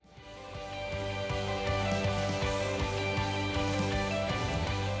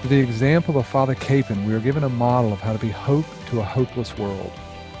Through the example of Father Kapaun, we are given a model of how to be hope to a hopeless world,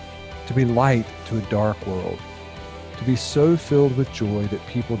 to be light to a dark world, to be so filled with joy that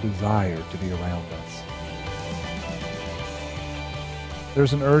people desire to be around us.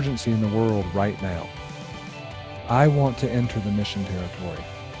 There's an urgency in the world right now. I want to enter the mission territory.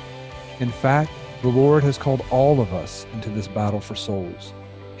 In fact, the Lord has called all of us into this battle for souls.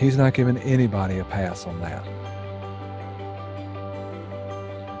 He's not given anybody a pass on that.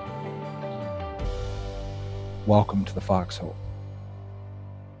 Welcome to the Foxhole.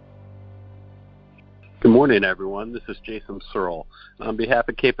 Good morning, everyone. This is Jason Searle. On behalf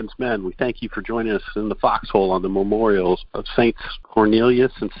of Kapaun's Men, we thank you for joining us in the Foxhole on the memorials of Saints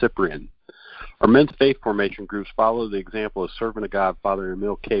Cornelius and Cyprian. Our men's faith formation groups follow the example of servant of God, Father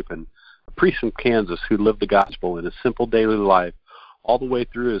Emil Kapaun, a priest from Kansas who lived the gospel in his simple daily life all the way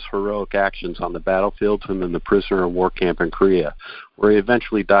through his heroic actions on the battlefields and in the prisoner of war camp in Korea, where he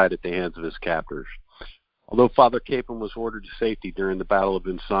eventually died at the hands of his captors. Although Father Kapaun was ordered to safety during the Battle of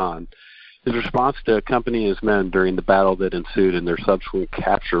Busan, his response to accompany his men during the battle that ensued and their subsequent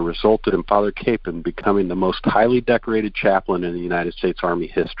capture resulted in Father Kapaun becoming the most highly decorated chaplain in the United States Army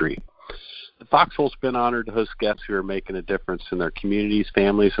history. The Foxhole's been honored to host guests who are making a difference in their communities,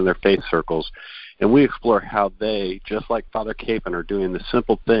 families, and their faith circles, and we explore how they, just like Father Kapaun, are doing the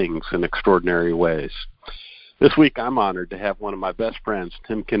simple things in extraordinary ways. This week, I'm honored to have one of my best friends,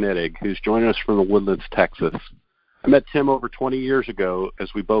 Tim Knittig, who's joining us from the Woodlands, Texas. I met Tim over 20 years ago as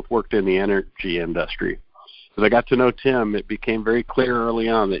we both worked in the energy industry. As I got to know Tim, it became very clear early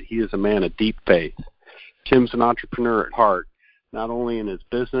on that he is a man of deep faith. Tim's an entrepreneur at heart, not only in his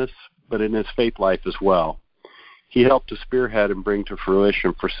business, but in his faith life as well. He helped to spearhead and bring to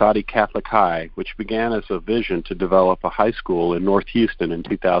fruition Frassati Catholic High, which began as a vision to develop a high school in North Houston in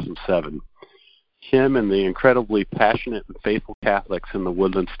 2007. Tim and the incredibly passionate and faithful Catholics in the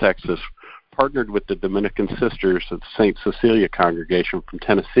Woodlands, Texas, partnered with the Dominican Sisters of the St. Cecilia congregation from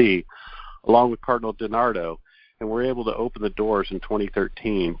Tennessee, along with Cardinal DiNardo, and were able to open the doors in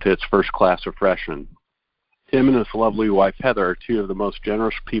 2013 to its first class of freshmen. Tim and his lovely wife, Heather, are two of the most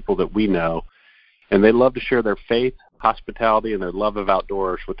generous people that we know, and they love to share their faith, hospitality, and their love of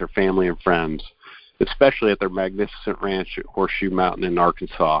outdoors with their family and friends, especially at their magnificent ranch at Horseshoe Mountain in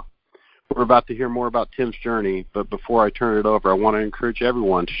Arkansas. We're about to hear more about Tim's journey, but before I turn it over, I want to encourage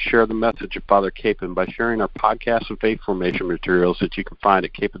everyone to share the message of Father Kapaun by sharing our podcast and faith formation materials that you can find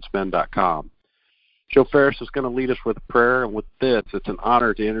at kapaunsmen.com. Joe Ferris is going to lead us with a prayer, and with this, it's an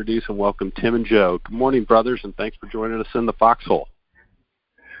honor to introduce and welcome Tim and Joe. Good morning, brothers, and thanks for joining us in the Foxhole.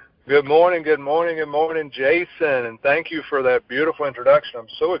 Good morning, Jason, and thank you for that beautiful introduction. I'm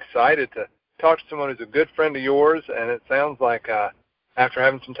so excited to talk to someone who's a good friend of yours, and it sounds like after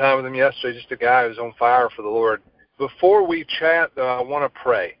having some time with him yesterday, just a guy who's on fire for the Lord. Before we chat, though, I want to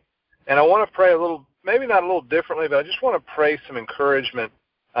pray. And I want to pray a little, maybe not a little differently, but I just want to pray some encouragement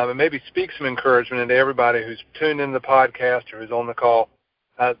and maybe speak some encouragement into everybody who's tuned into the podcast or who's on the call.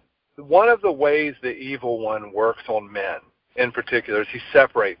 One of the ways the evil one works on men in particular is he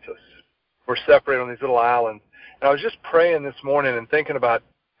separates us. We're separated on these little islands. And I was just praying this morning and thinking about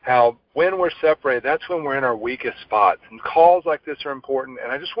how when we're separated, that's when we're in our weakest spots. And calls like this are important,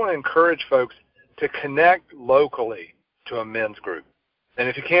 and I just want to encourage folks to connect locally to a men's group. And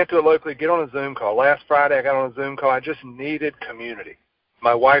if you can't do it locally, get on a Zoom call. Last Friday, I got on a Zoom call. I just needed community.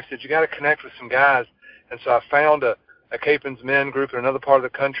 My wife said, you got to connect with some guys. And so I found a Kapaun's Men group in another part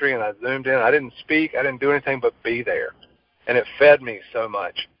of the country, and I Zoomed in. I didn't speak. I didn't do anything but be there. And it fed me so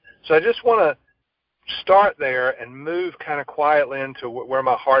much. So I just want to start there and move kind of quietly into where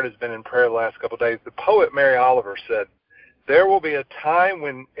my heart has been in prayer the last couple of days. The poet Mary Oliver said, there will be a time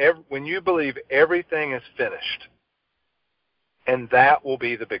when you believe everything is finished, and that will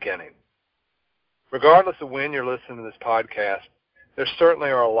be the beginning. Regardless of when you're listening to this podcast, there certainly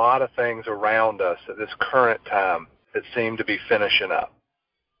are a lot of things around us at this current time that seem to be finishing up.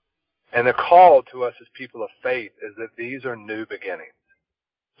 And the call to us as people of faith is that these are new beginnings.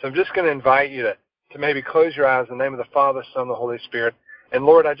 So I'm just going to invite you to maybe close your eyes in the name of the Father, Son, and the Holy Spirit. And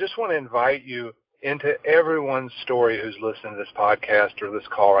Lord, I just want to invite you into everyone's story who's listening to this podcast or this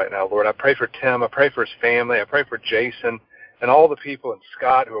call right now. Lord, I pray for Tim. I pray for his family. I pray for Jason and all the people and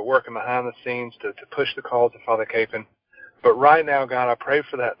Scott who are working behind the scenes to push the calls of Father Kapaun. But right now, God, I pray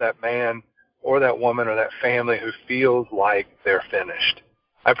for that man or that woman or that family who feels like they're finished.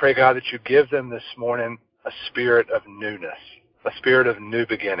 I pray, God, that you give them this morning a spirit of newness, a spirit of new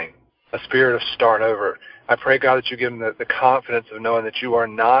beginning, a spirit of start over. I pray, God, that you give them the confidence of knowing that you are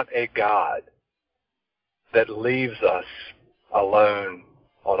not a God that leaves us alone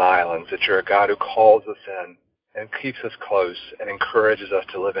on islands, that you're a God who calls us in and keeps us close and encourages us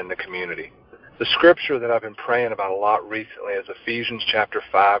to live in the community. The scripture that I've been praying about a lot recently is Ephesians chapter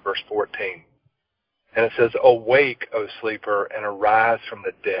 5, verse 14. And it says, "Awake, O sleeper, and arise from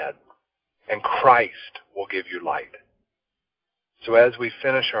the dead, and Christ will give you light." So as we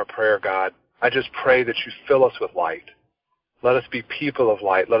finish our prayer, God, I just pray that you fill us with light. Let us be people of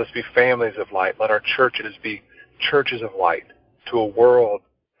light. Let us be families of light. Let our churches be churches of light to a world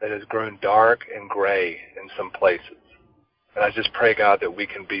that has grown dark and gray in some places. And I just pray, God, that we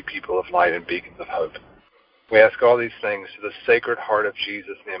can be people of light and beacons of hope. We ask all these things to the Sacred Heart of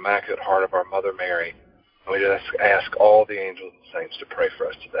Jesus and the Immaculate Heart of our Mother Mary. And we just ask all the angels and saints to pray for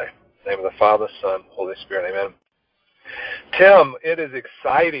us today. In the name of the Father, Son, Holy Spirit, amen. Tim, it is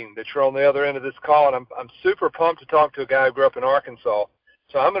exciting that you're on the other end of this call, and I'm super pumped to talk to a guy who grew up in Arkansas.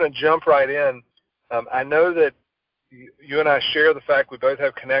 So I'm going to jump right in. I know that you and I share the fact we both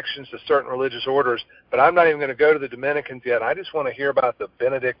have connections to certain religious orders, but I'm not even going to go to the Dominicans yet. I just want to hear about the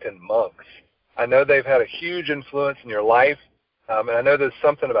Benedictine monks. I know they've had a huge influence in your life, and I know there's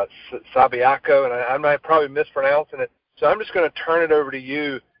something about Sabiaco, and I might probably mispronouncing it. So I'm just going to turn it over to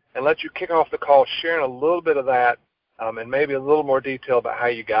you and let you kick off the call, sharing a little bit of that, and maybe a little more detail about how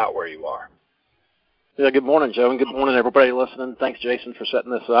you got where you are. Yeah, good morning, Joe, and good morning, everybody listening. Thanks, Jason, for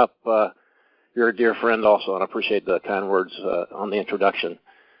setting this up. You're a dear friend also, and I appreciate the kind words on the introduction.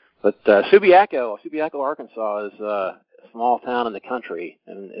 But Subiaco, Arkansas is a small town in the country,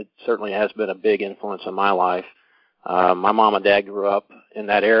 and it certainly has been a big influence on my life. My mom and dad grew up in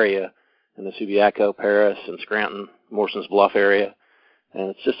that area, in the Subiaco, Paris, and Scranton, Morson's Bluff area,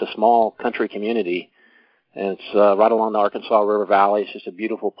 and it's just a small country community, and it's right along the Arkansas River Valley. It's just a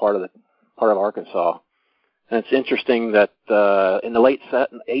beautiful part of Arkansas. And it's interesting that in the late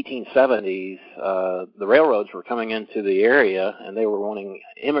 1870s, the railroads were coming into the area, and they were wanting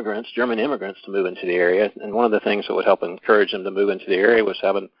German immigrants, to move into the area. And one of the things that would help encourage them to move into the area was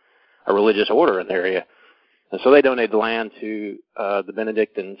having a religious order in the area. And so they donated land to the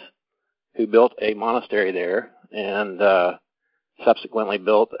Benedictines, who built a monastery there, and subsequently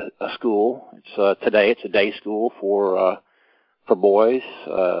built a school. Today it's a day school for boys,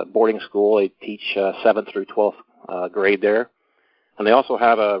 boarding school. They teach 7th through 12th grade there. And they also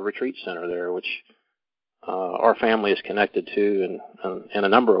have a retreat center there, which our family is connected to in a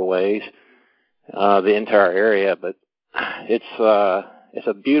number of ways, the entire area. But it's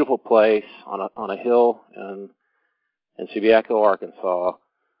a beautiful place on a hill in Subiaco, Arkansas,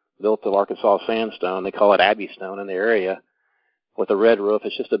 built of Arkansas sandstone. They call it Abbey Stone in the area, with a red roof.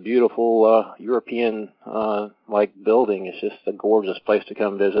 It's just a beautiful European like building. It's just a gorgeous place to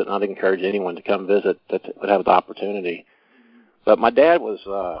come visit, and I'd encourage anyone to come visit that would have the opportunity. But my dad was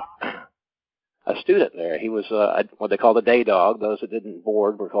a student there. He was what they call the day dog. Those that didn't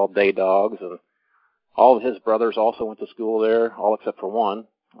board were called day dogs, and all of his brothers also went to school there, all except for one,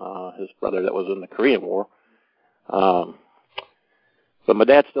 his brother that was in the Korean War. But my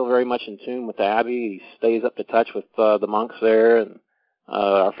dad's still very much in tune with the Abbey. He stays up to touch with the monks there, and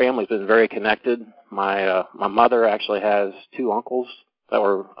our family's been very connected. My mother actually has 2 uncles that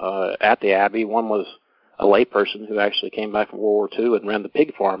were at the Abbey. One was a layperson who actually came back from World War II and ran the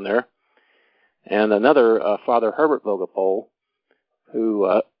pig farm there, and another Father Herbert Vogapol,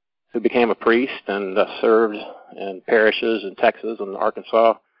 who became a priest and served in parishes in Texas and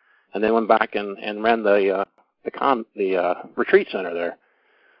Arkansas, and then went back and ran the retreat center there.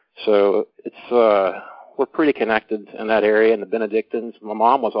 So it's we're pretty connected in that area, in the Benedictines. My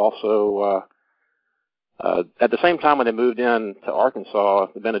mom was also at the same time when they moved in to Arkansas,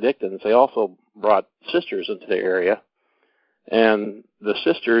 the Benedictines, they also brought sisters into the area, and the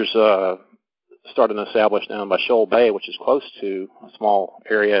sisters started to establish down by Shoal Bay, which is close to a small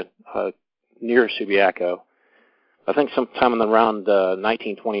area near Subiaco. I think sometime in around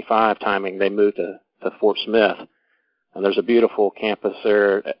 1925 timing, they moved to Fort Smith, and there's a beautiful campus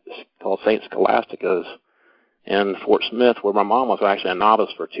there called St. Scholastica's in Fort Smith, where my mom was actually a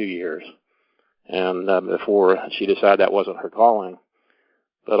novice for 2 years, and before she decided that wasn't her calling.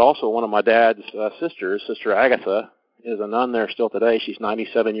 But also one of my dad's sisters, Sister Agatha, is a nun there still today. She's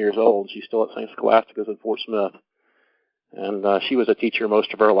 97 years old. She's still at St. Scholastica's in Fort Smith, and she was a teacher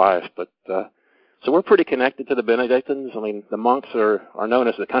most of her life. But so we're pretty connected to the Benedictines. I mean, the monks are known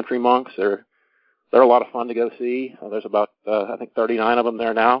as the country monks. They're a lot of fun to go see. There's about I think 39 of them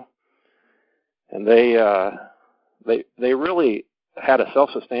there now, and they really had a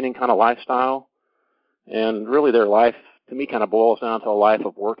self-sustaining kind of lifestyle, and really their life to me kind of boils down to a life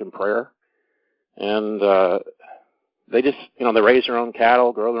of work and prayer. And they just they raise their own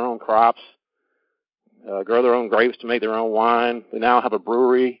cattle, grow their own crops, grow their own grapes to make their own wine. They now have a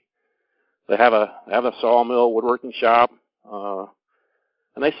brewery. they have a sawmill, woodworking shop,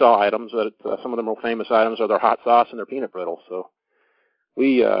 and they saw items. But some of the more famous items are their hot sauce and their peanut brittle. So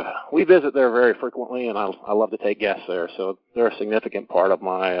we visit there very frequently, and I love to take guests there. So they're a significant part of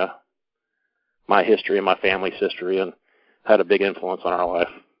my my history and my family's history, and had a big influence on our life.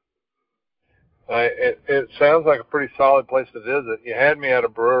 It sounds like a pretty solid place to visit. You had me at a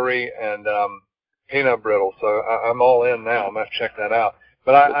brewery and peanut brittle, so I'm all in now. I'm going to check that out.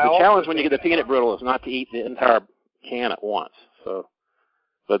 But the challenge when you get the peanut brittle is not to eat the entire can at once. So,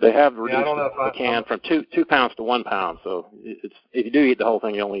 but they have reduced the can from 2 pounds to 1 pound. So if you do eat the whole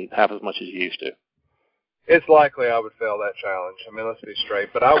thing, you only eat half as much as you used to. It's likely I would fail that challenge. I mean, let's be straight.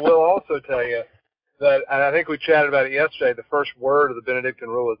 But I will also tell you that, and I think we chatted about it yesterday, the first word of the Benedictine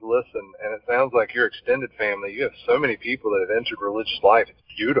rule is listen. And it sounds like your extended family, you have so many people that have entered religious life. It's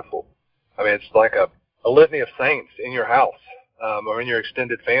beautiful. I mean, it's like a litany of saints in your house or in your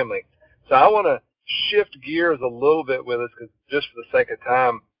extended family. So I want to shift gears a little bit with us, because just for the sake of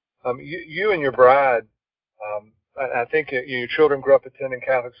time, you and your bride, I think your children grew up attending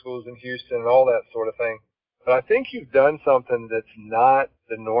Catholic schools in Houston and all that sort of thing. But I think you've done something that's not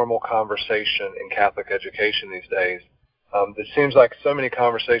the normal conversation in Catholic education these days. It seems like so many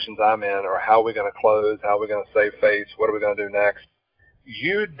conversations I'm in are how are we going to close, how are we going to save face, what are we going to do next?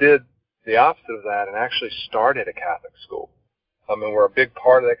 You did the opposite of that and actually started a Catholic school. I mean, we're a big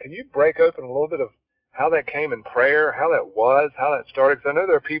part of that. Can you break open a little bit of how that came in prayer, how that was, how that started? Because I know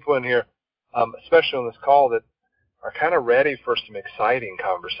there are people in here, especially on this call, that are kind of ready for some exciting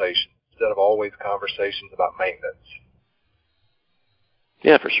conversations instead of always conversations about maintenance.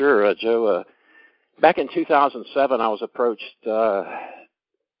 Yeah, for sure, Joe. Back in 2007, I was approached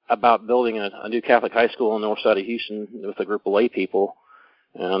about building a new Catholic high school on the north side of Houston with a group of lay people.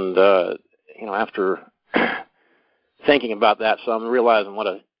 And, after thinking about that some, realizing what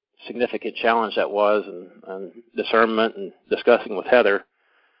a significant challenge that was, and discernment and discussing with Heather.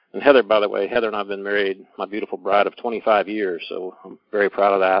 And Heather, by the way, Heather and I have been married, my beautiful bride of 25 years, so I'm very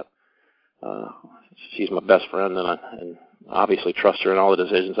proud of that. She's my best friend, and obviously trust her in all the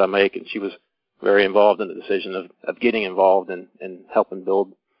decisions I make, and she was very involved in the decision of getting involved in helping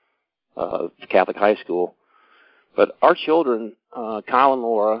build the Catholic high school. But our children, Kyle and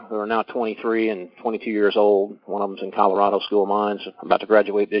Laura, who are now 23 and 22 years old, one of them's in Colorado School of Mines, about to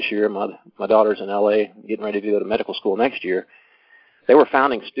graduate this year. My daughter's in L.A., getting ready to go to medical school next year. They were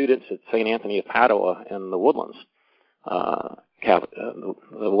founding students at St. Anthony of Padua in the Woodlands, the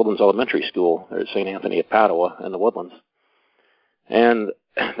Woodlands Elementary School. They're at St. Anthony of Padua in the Woodlands. And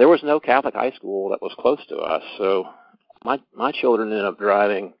there was no Catholic high school that was close to us, so my children ended up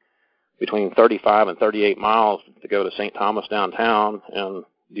driving between 35 and 38 miles to go to St. Thomas downtown and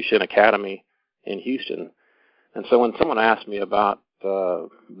Duchesne Academy in Houston. And so when someone asked me about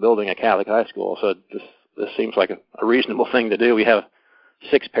building a Catholic high school, I said, this seems like a reasonable thing to do. We have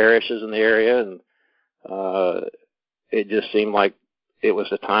 6 parishes in the area, and it just seemed like it was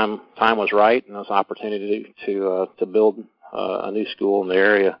the time was right, and there was an opportunity to build a new school in the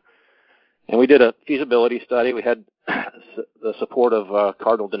area. And we did a feasibility study. We had the support of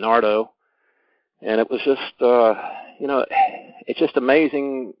Cardinal DiNardo, and it was just, it's just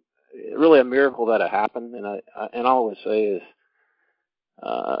amazing, really a miracle that it happened. And I always say is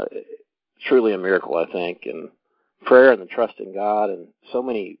truly a miracle, I think, and prayer and the trust in God, and so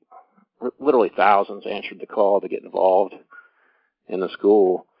many, literally thousands answered the call to get involved in the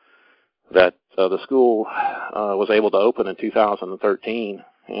school, that the school was able to open in 2013.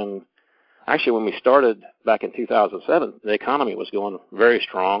 And actually, when we started back in 2007, the economy was going very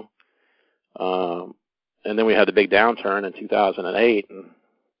strong. And then we had the big downturn in 2008. And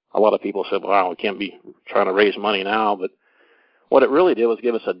a lot of people said, wow, we can't be trying to raise money now. But what it really did was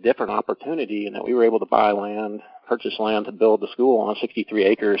give us a different opportunity, in that we were able to purchase land to build the school on 63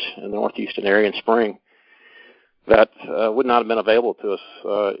 acres in the North Houston area in Spring. That would not have been available to us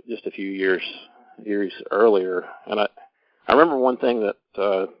just a few years earlier. And I remember one thing that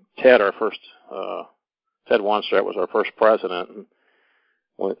Ted Wanstrat was our first president. And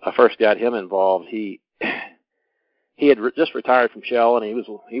when I first got him involved, he had just retired from Shell, and he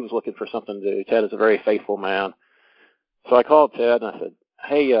was looking for something to do. Ted is a very faithful man. So I called Ted and I said,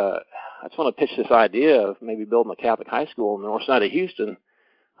 hey, I just want to pitch this idea of maybe building a Catholic high school in the north side of Houston.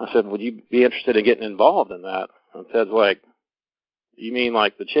 I said, would you be interested in getting involved in that? And Ted's like, you mean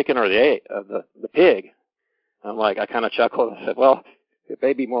like the chicken or the pig? I'm like, I kind of chuckled. I said, well, it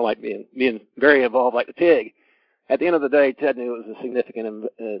may be more like being very involved like the pig. At the end of the day, Ted knew it was a significant,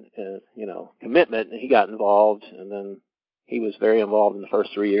 commitment, and he got involved. And then he was very involved in the first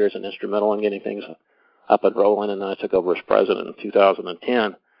 3 years and instrumental in getting things up and rolling. And then I took over as president in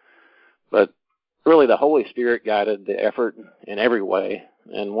 2010. But really, the Holy Spirit guided the effort in every way.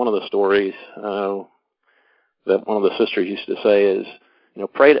 And one of the stories that one of the sisters used to say is,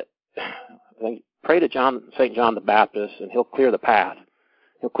 pray to St. John the Baptist, and he'll clear the path.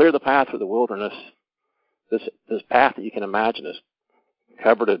 He'll clear the path through the wilderness. This path that you can imagine is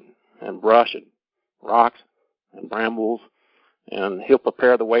covered in brush and rocks and brambles, and he'll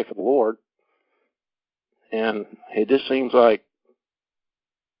prepare the way for the Lord. And it just seems like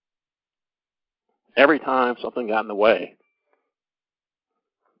every time something got in the way,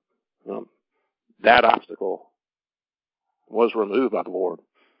 that obstacle was removed by the Lord.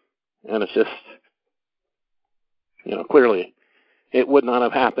 And it's just, clearly it would not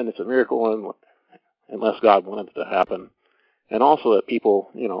have happened. It's a miracle unless God wanted it to happen. And also that people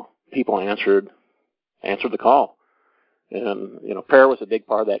answered the call. And, prayer was a big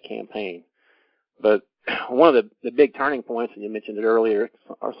part of that campaign. But one of the big turning points, and you mentioned it earlier,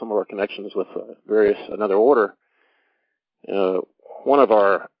 are some of our connections with another order. One of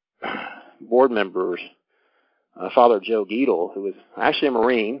our board members, Father Joe Giedel, who was actually a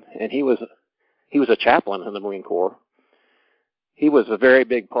Marine, and he was a chaplain in the Marine Corps. He was a very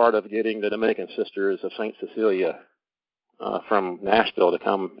big part of getting the Dominican Sisters of St. Cecilia from Nashville to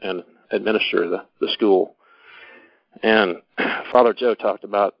come and administer the school. And Father Joe talked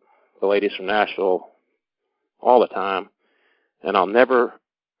about the ladies from Nashville all the time, and I'll never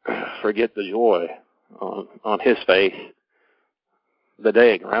forget the joy on his face the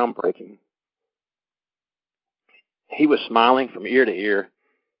day of groundbreaking. He was smiling from ear to ear,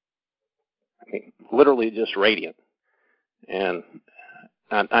 literally just radiant. And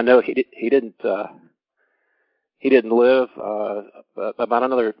I know he didn't live about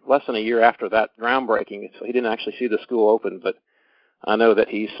another less than a year after that groundbreaking, so he didn't actually see the school open. But I know that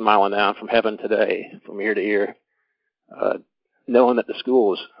he's smiling down from heaven today, from ear to ear, knowing that the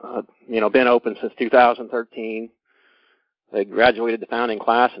school has been open since 2013. They graduated the founding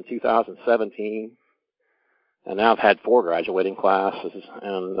class in 2017. And now I've had 4 graduating classes,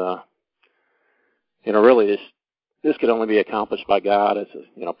 and really this could only be accomplished by God. It's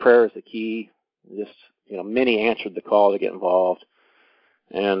prayer is the key. Just many answered the call to get involved,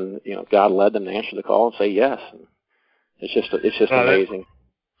 and God led them to answer the call and say yes. And it's just amazing.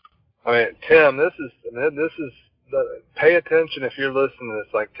 Tim, this is pay attention if you're listening to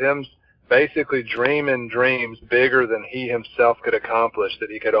this. Like, Tim's basically dreaming dreams bigger than he himself could accomplish, that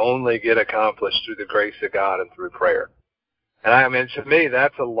he could only get accomplished through the grace of God and through prayer. And to me,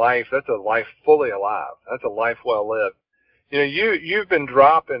 that's a life fully alive. That's a life well lived. You've been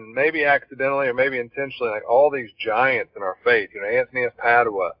dropping, maybe accidentally or maybe intentionally, like all these giants in our faith. Anthony of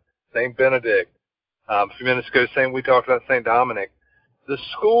Padua, St. Benedict. A few minutes ago, we talked about St. Dominic. The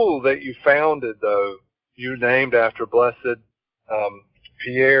school that you founded, though, you named after Blessed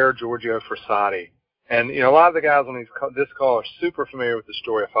Pier Giorgio Frassati. And, a lot of the guys on this call are super familiar with the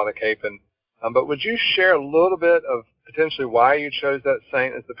story of Father Kapaun. But would you share a little bit of potentially why you chose that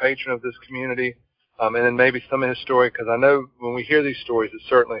saint as the patron of this community? And then maybe some of his story, because I know when we hear these stories, it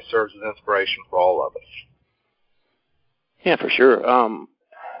certainly serves as inspiration for all of us. Yeah, for sure.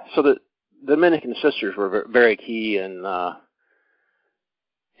 So the Dominican sisters were very key in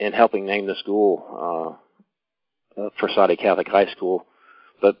helping name the school, Frassati Catholic High School.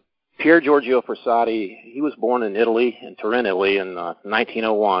 But Pier Giorgio Frassati, he was born in Italy, in Turin, Italy, in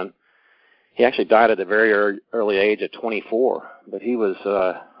 1901. He actually died at a very early age of 24, but he was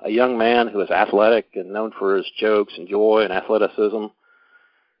a young man who was athletic and known for his jokes and joy and athleticism.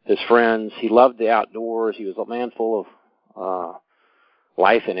 His friends, he loved the outdoors. He was a man full of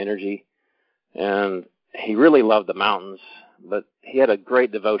life and energy, and he really loved the mountains, but he had a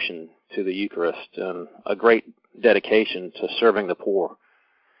great devotion to the Eucharist and a great dedication to serving the poor.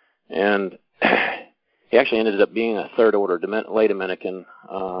 And he actually ended up being a third order lay Dominican.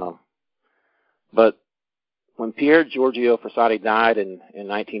 But when Pier Giorgio Frassati died in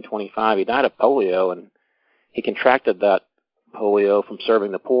 1925, he died of polio, and he contracted that polio from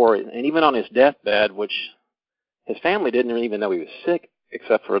serving the poor. And even on his deathbed, which his family didn't even know he was sick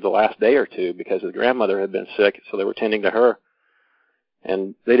except for the last day or two, because his grandmother had been sick, so they were tending to her.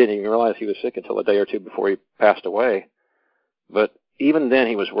 And they didn't even realize he was sick until a day or two before he passed away. But even then,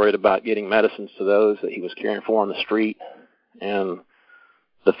 he was worried about getting medicines to those that he was caring for on the street. And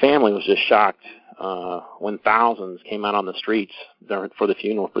the family was just shocked when thousands came out on the streets for the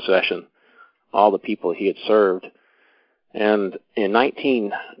funeral procession, all the people he had served. And in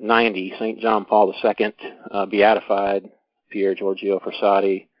 1990, St. John Paul II beatified Pier Giorgio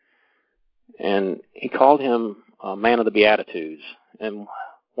Frassati, and he called him a man of the Beatitudes. And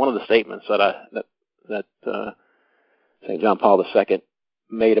one of the statements that St. John Paul II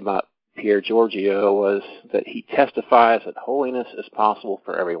made about Pier Giorgio was that he testifies that holiness is possible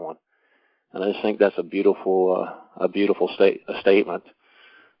for everyone. And I just think that's a beautiful statement.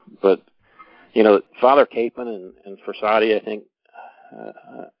 But, Father Kapaun and Frassati, I think,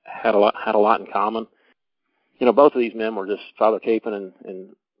 had a lot in common. Both of these men were just, Father Kapaun and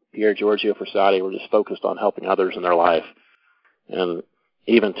Pier Giorgio Frassati were just focused on helping others in their life. And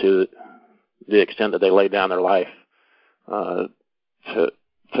even to the extent that they laid down their life,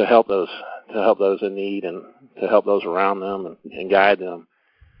 to help those in need and to help those around them and guide them.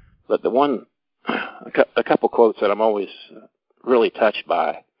 But a couple quotes that I'm always really touched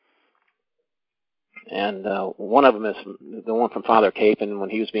by, and one of them is the one from Father Kapaun when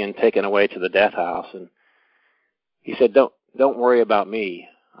he was being taken away to the death house, and he said, "Don't worry about me.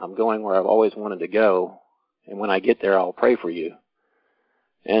 I'm going where I've always wanted to go, and when I get there, I'll pray for you."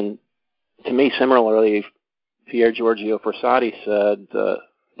 And to me, similarly, Pier Giorgio Frassati said,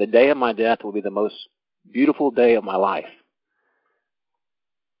 "The day of my death will be the most beautiful day of my life."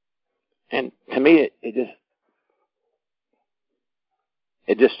 And to me, it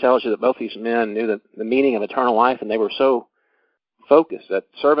just tells you that both these men knew the meaning of eternal life, and they were so focused that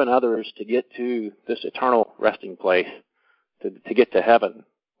serving others to get to this eternal resting place, to get to heaven,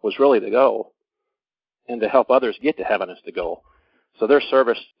 was really the goal. And to help others get to heaven is the goal. So their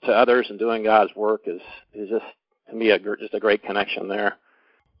service to others and doing God's work is just, to me, just a great connection there.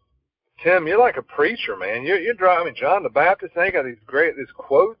 Tim, you're like a preacher, man. You're driving. John the Baptist, they got these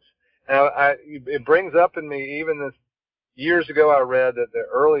quotes. And it brings up in me, even this years ago I read that the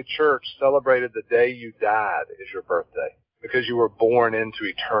early church celebrated the day you died as your birthday because you were born into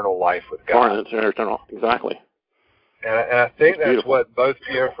eternal life with God. Born into eternal, exactly. And I think that's what both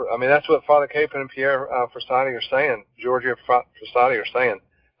that's what Father Kapaun and Pier Frassati are saying, Giorgio Frassati are saying.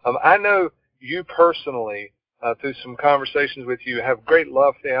 I know you personally, through some conversations with you, have great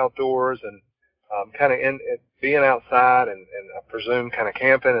love for the outdoors and kind of being outside and I presume kind of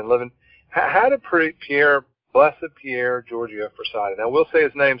camping and living. How did Blessed Pier Giorgio Frassati, now we'll say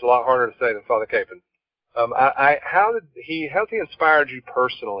his name's a lot harder to say than Father Kapaun. How has he inspired you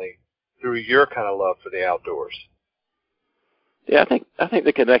personally through your kind of love for the outdoors? Yeah, I think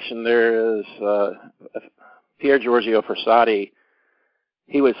the connection there is Pier Giorgio Frassati.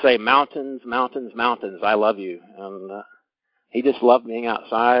 He would say, "Mountains, mountains, mountains, I love you." And he just loved being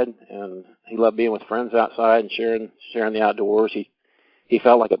outside, and he loved being with friends outside and sharing the outdoors. He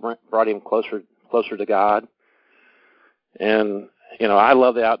felt like it brought him closer to God. And I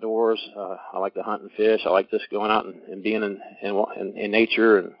love the outdoors. I like to hunt and fish. I like just going out and being in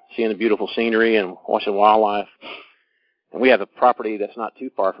nature and seeing the beautiful scenery and watching wildlife. And we have a property that's not too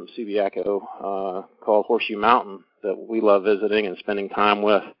far from Subiaco called Horseshoe Mountain that we love visiting and spending time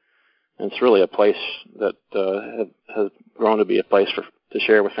with. And it's really a place that has grown to be a place to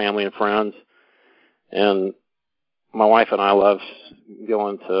share with family and friends. And my wife and I love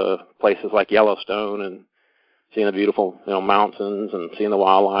going to places like Yellowstone and seeing the beautiful mountains and seeing the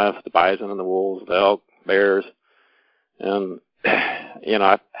wildlife, the bison and the wolves, the elk, bears. And,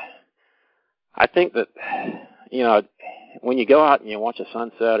 I think that, when you go out and you watch a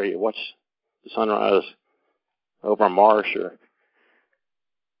sunset or you watch the sunrise over a marsh, or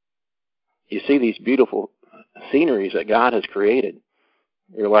you see these beautiful sceneries that God has created,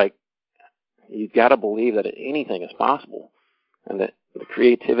 you're like, you've got to believe that anything is possible, and that the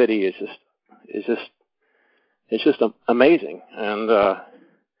creativity is just amazing. And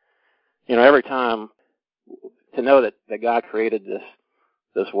every time to know that God created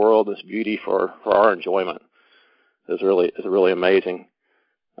this world, this beauty for our enjoyment is really amazing.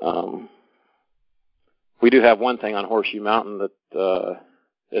 We do have one thing on Horseshoe Mountain that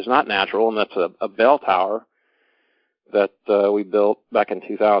is not natural, and that's a bell tower that we built back in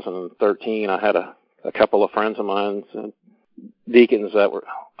 2013. I had a couple of friends of mine, deacons that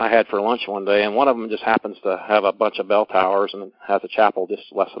I had for lunch one day, and one of them just happens to have a bunch of bell towers and has a chapel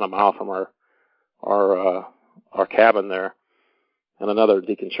just less than a mile from our cabin there. And another,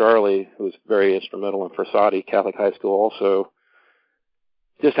 Deacon Charlie, who was very instrumental in Frassati Catholic High School, also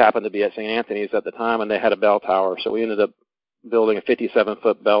just happened to be at St. Anthony's at the time, and they had a bell tower. So we ended up building a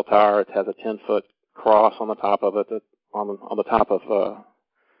 57-foot bell tower. It has a 10-foot cross on the top of it, on the top of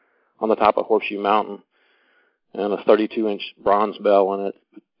Horseshoe Mountain, and a 32-inch bronze bell in it.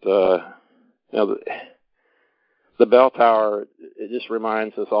 The bell tower, it just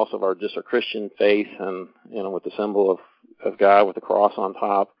reminds us also of our Christian faith, and with the symbol of God with the cross on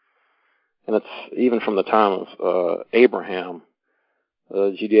top. And it's even from the time of Abraham.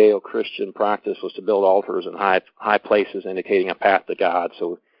 The Judeo-Christian practice was to build altars in high places, indicating a path to God.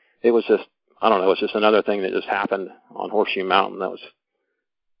 So it was just, it was just another thing that just happened on Horseshoe Mountain that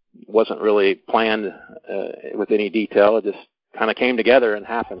wasn't really planned with any detail. It just kind of came together and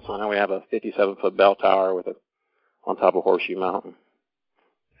happened. So now we have a 57-foot bell tower on top of Horseshoe Mountain.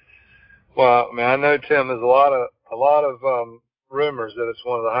 Well, I mean, I know, Tim, there's a lot of rumors that it's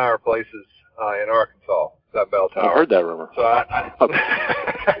one of the higher places in Arkansas, that bell tower. I've heard that rumor. So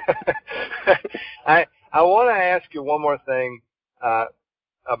I want to ask you one more thing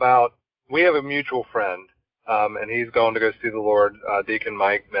about, we have a mutual friend, and he's going to go see the Lord, Deacon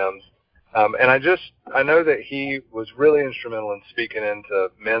Mike Mims. And I know that he was really instrumental in speaking into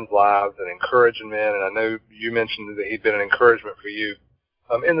men's lives and encouraging men, and I know you mentioned that he'd been an encouragement for you.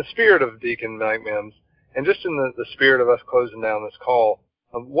 In the spirit of Deacon Mike Mims, and just in the spirit of us closing down this call,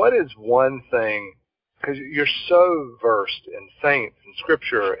 what is one thing, because you're so versed in saints and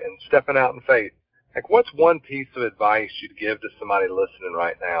Scripture and stepping out in faith, like what's one piece of advice you'd give to somebody listening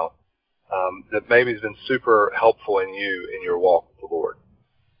right now that maybe has been super helpful in your walk with the Lord?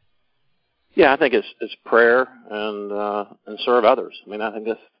 Yeah, I think it's prayer and serve others. I mean, I think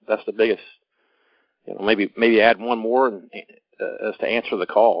that's the biggest. Maybe add one more as to answer the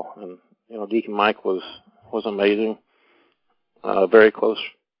call. And Deacon Mike was amazing, very close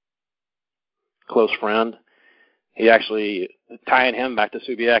friend. He actually, tying him back to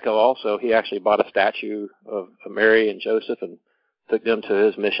Subiaco also, he actually bought a statue of Mary and Joseph and took them to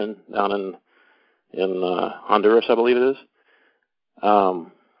his mission down in Honduras, I believe it is.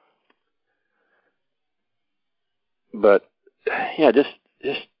 But yeah, just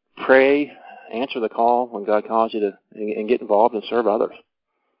pray, answer the call when God calls you to, and get involved and serve others.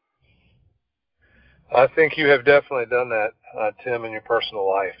 I think you have definitely done that, Tim, in your personal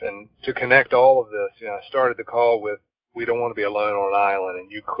life. And to connect all of this, I started the call with, we don't want to be alone on an island,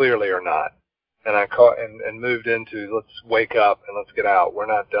 and you clearly are not. And I and moved into, let's wake up and let's get out. We're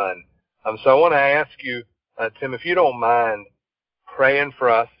not done. So I want to ask you, Tim, if you don't mind praying for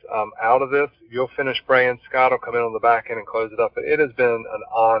us out of this. You'll finish praying. Scott will come in on the back end and close it up. But it has been an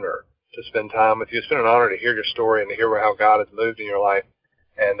honor to spend time with you. It's been an honor to hear your story and to hear how God has moved in your life.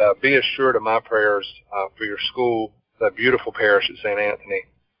 And be assured of my prayers for your school, that beautiful parish at St. Anthony,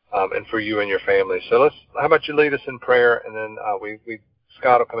 and for you and your family. So how about you lead us in prayer, and then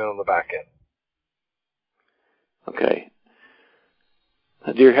Scott will come in on the back end. Okay.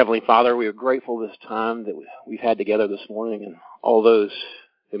 Dear Heavenly Father, we are grateful this time that we've had together this morning and all those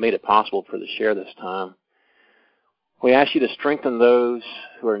who made it possible for us to share this time. We ask you to strengthen those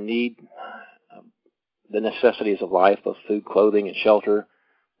who are in need of the necessities of life, both food, clothing, and shelter,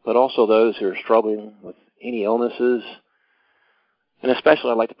 but also those who are struggling with any illnesses. And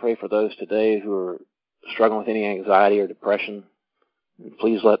especially I'd like to pray for those today who are struggling with any anxiety or depression. And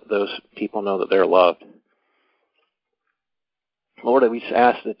please let those people know that they're loved. Lord, we just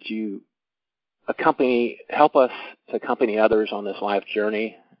ask that you help us to accompany others on this life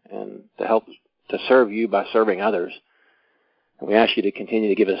journey and to help to serve you by serving others. And we ask you to continue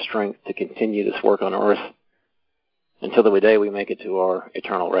to give us strength to continue this work on earth until the day we make it to our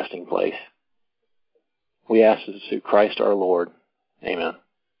eternal resting place. We ask this through Christ our Lord. Amen.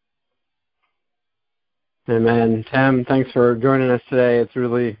 Amen. Tim, thanks for joining us today. It's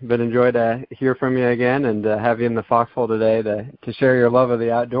really been a joy to hear from you again and have you in the Foxhole today to share your love of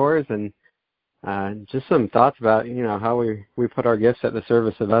the outdoors and just some thoughts about, how we put our gifts at the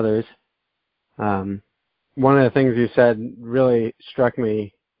service of others. One of the things you said really struck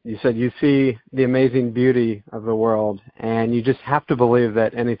me. You said you see the amazing beauty of the world and you just have to believe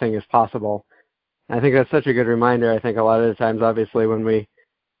that anything is possible. And I think that's such a good reminder. I think a lot of the times, obviously, when we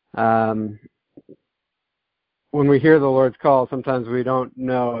hear the Lord's call, sometimes we don't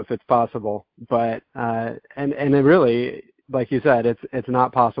know if it's possible. But and it really, like you said, it's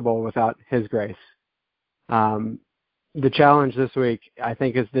not possible without His grace. The challenge this week, I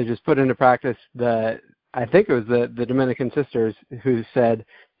think, is to just put into practice I think it was the Dominican sisters who said,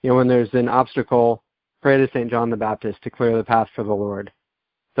 when there's an obstacle, pray to St. John the Baptist to clear the path for the Lord.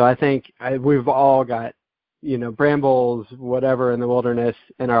 So I think we've all got, brambles, whatever in the wilderness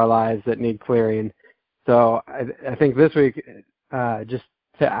in our lives that need clearing. So I think this week, just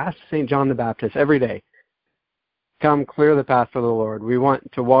to ask St. John the Baptist every day, come clear the path for the Lord. We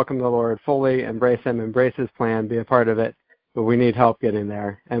want to welcome the Lord fully, embrace Him, embrace His plan, be a part of it, but we need help getting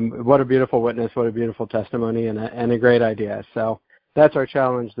there. And what a beautiful witness, what a beautiful testimony, and a great idea. So that's our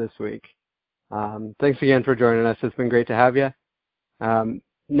challenge this week. Thanks again for joining us. It's been great to have you.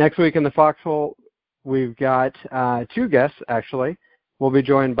 Next week in the Foxhole, we've got two guests, actually. We'll be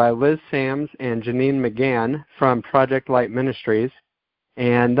joined by Liz Sams and Janine McGann from Project Light Ministries,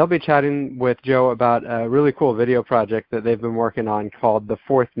 and they'll be chatting with Joe about a really cool video project that they've been working on called The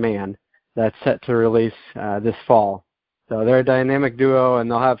Fourth Man that's set to release this fall. So they're a dynamic duo, and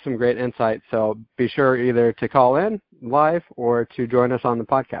they'll have some great insight. So be sure either to call in live or to join us on the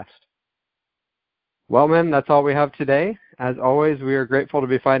podcast. Well, men, that's all we have today. As always, we are grateful to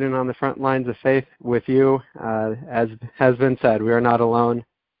be fighting on the front lines of faith with you. As has been said, we are not alone.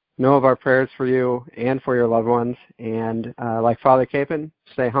 Know of our prayers for you and for your loved ones. And like Father Kapaun,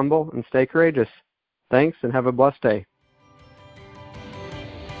 stay humble and stay courageous. Thanks, and have a blessed day.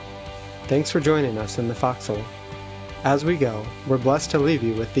 Thanks for joining us in the Foxhole. As we go, we're blessed to leave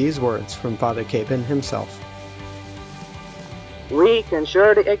you with these words from Father Kapaun himself. We can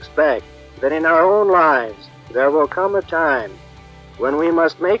surely expect that in our own lives there will come a time when we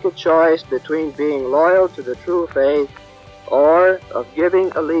must make a choice between being loyal to the true faith or of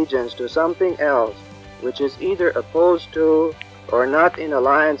giving allegiance to something else which is either opposed to or not in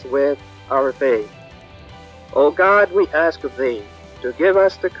alliance with our faith. O God, we ask of Thee to give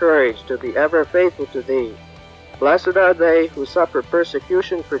us the courage to be ever faithful to Thee. Blessed are they who suffer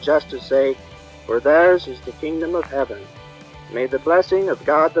persecution for justice' sake, for theirs is the kingdom of heaven. May the blessing of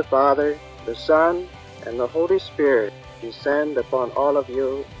God the Father, the Son, and the Holy Spirit descend upon all of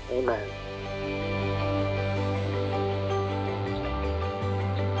you. Amen.